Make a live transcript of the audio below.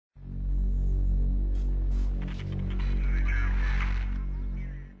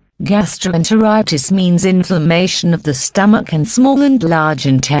Gastroenteritis means inflammation of the stomach and small and large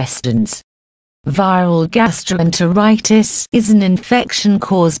intestines. Viral gastroenteritis is an infection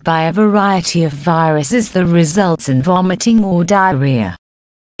caused by a variety of viruses that results in vomiting or diarrhea.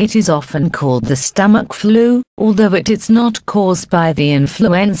 It is often called the stomach flu, although it is not caused by the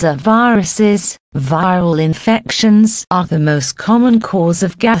influenza viruses. Viral infections are the most common cause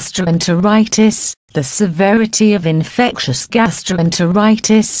of gastroenteritis. The severity of infectious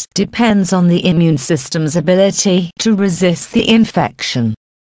gastroenteritis depends on the immune system's ability to resist the infection.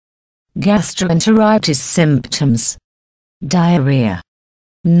 Gastroenteritis symptoms: diarrhea,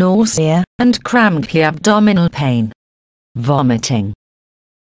 nausea and crampy abdominal pain, vomiting,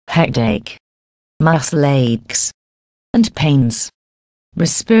 headache, muscle aches, and pains.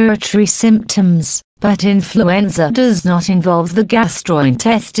 Respiratory symptoms, but influenza does not involve the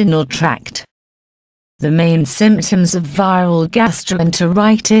gastrointestinal tract. The main symptoms of viral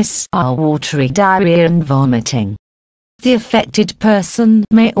gastroenteritis are watery diarrhea and vomiting. The affected person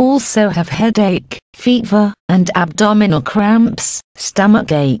may also have headache, fever, and abdominal cramps,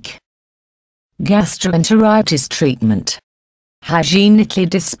 stomach ache. Gastroenteritis treatment: hygienically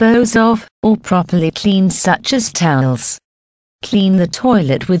dispose of, or properly clean, such as towels. Clean the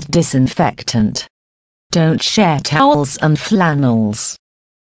toilet with disinfectant. Don't share towels and flannels.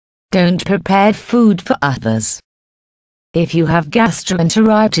 Don't prepare food for others. If you have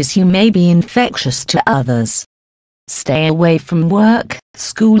gastroenteritis, you may be infectious to others. Stay away from work,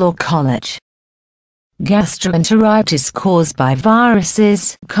 school or college. Gastroenteritis caused by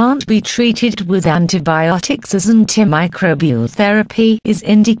viruses can't be treated with antibiotics, as antimicrobial therapy is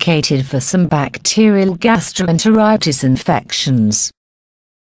indicated for some bacterial gastroenteritis infections.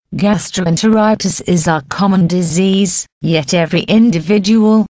 Gastroenteritis is a common disease, yet every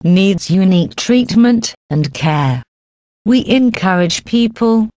individual needs unique treatment and care. We encourage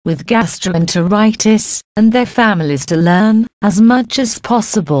people with gastroenteritis and their families to learn as much as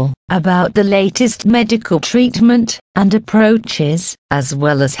possible about the latest medical treatment and approaches, as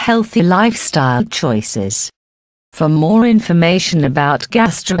well as healthy lifestyle choices. For more information about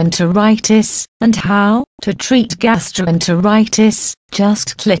gastroenteritis and how to treat gastroenteritis,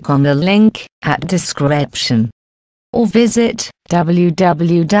 just click on the link at description or visit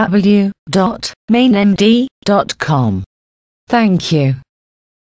www.mainmd.com. Thank you.